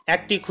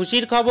একটি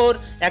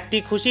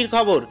খুশির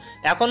খবর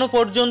এখনো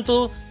পর্যন্ত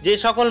যে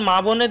সকল মা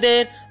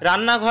বোনেদের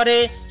রান্নাঘরে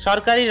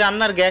সরকারি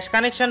রান্নার গ্যাস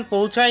কানেকশন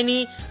পৌঁছায়নি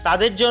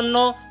তাদের জন্য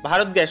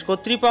ভারত গ্যাস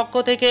কর্তৃপক্ষ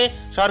থেকে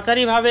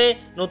সরকারিভাবে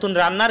নতুন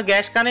রান্নার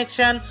গ্যাস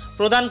কানেকশন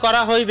প্রদান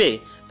করা হইবে।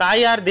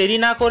 তাই আর দেরি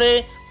না করে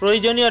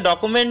প্রয়োজনীয়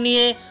ডকুমেন্ট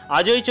নিয়ে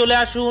আজই চলে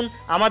আসুন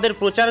আমাদের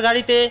প্রচার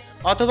গাড়িতে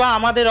অথবা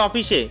আমাদের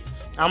অফিসে।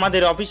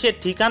 আমাদের অফিসের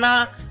ঠিকানা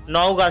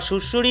নওগাঁ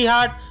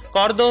সুরসুরিহাট,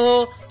 করদহ,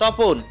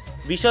 তপন।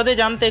 বিশদে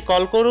জানতে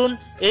কল করুন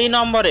এই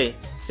নম্বরে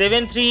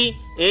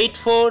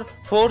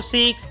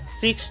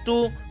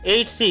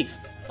 7384466286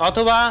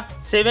 অথবা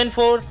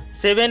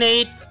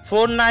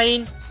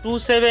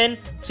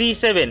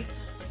 7478492737।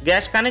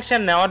 গ্যাস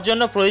কানেকশন নেওয়ার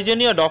জন্য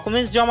প্রয়োজনীয়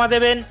ডকুমেন্টস জমা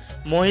দেবেন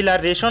মহিলার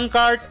রেশন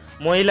কার্ড,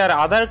 মহিলার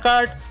আধার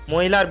কার্ড,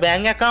 মহিলার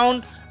ব্যাঙ্ক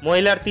অ্যাকাউন্ট,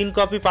 মহিলার 3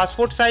 কপি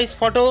পাসপোর্ট সাইজ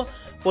ফটো,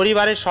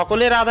 পরিবারের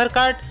সকলের আধার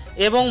কার্ড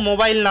এবং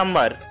মোবাইল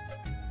নাম্বার।